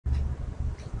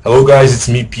Hello guys, it's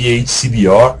me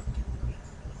PHC-BR,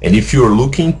 and if you're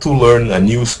looking to learn a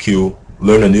new skill,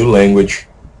 learn a new language,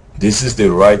 this is the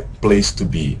right place to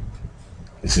be.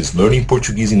 This is Learning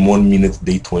Portuguese in 1 minute,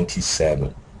 day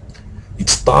 27.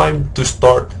 It's time to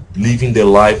start living the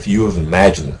life you have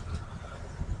imagined.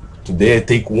 Today I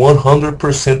take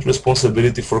 100%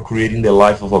 responsibility for creating the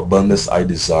life of abundance I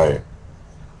desire.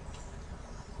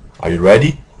 Are you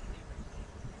ready?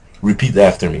 Repeat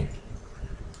after me.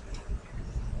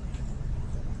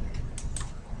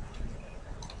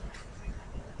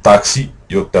 Táxi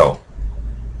e hotel.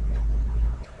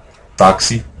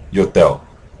 Táxi e hotel.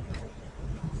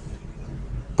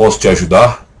 Posso te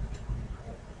ajudar?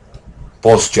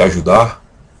 Posso te ajudar?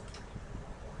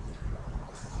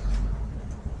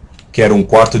 Quero um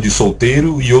quarto de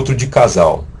solteiro e outro de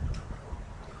casal.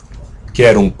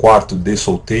 Quero um quarto de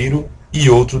solteiro e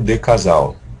outro de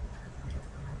casal.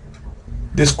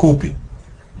 Desculpe,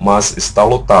 mas está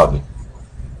lotado.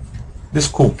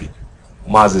 Desculpe,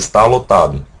 mas está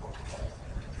lotado.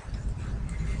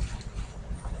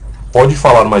 Pode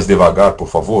falar mais devagar, por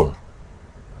favor?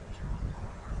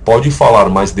 Pode falar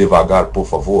mais devagar, por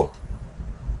favor?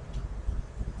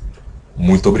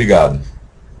 Muito obrigado.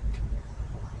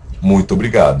 Muito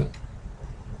obrigado.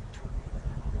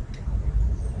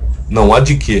 Não há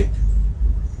de quê.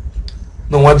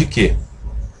 Não há de quê.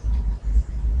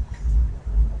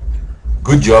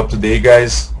 Good job today,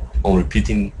 guys, on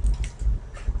repeating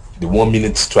the 1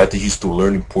 minute strategies to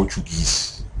learn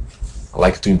Portuguese. I'd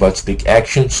like to invite you to take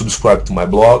action, subscribe to my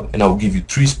blog, and I'll give you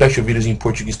 3 special videos in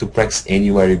Portuguese to practice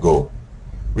anywhere you go.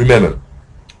 Remember,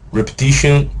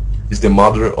 repetition is the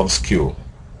mother of skill.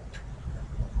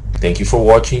 Thank you for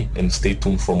watching and stay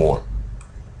tuned for more.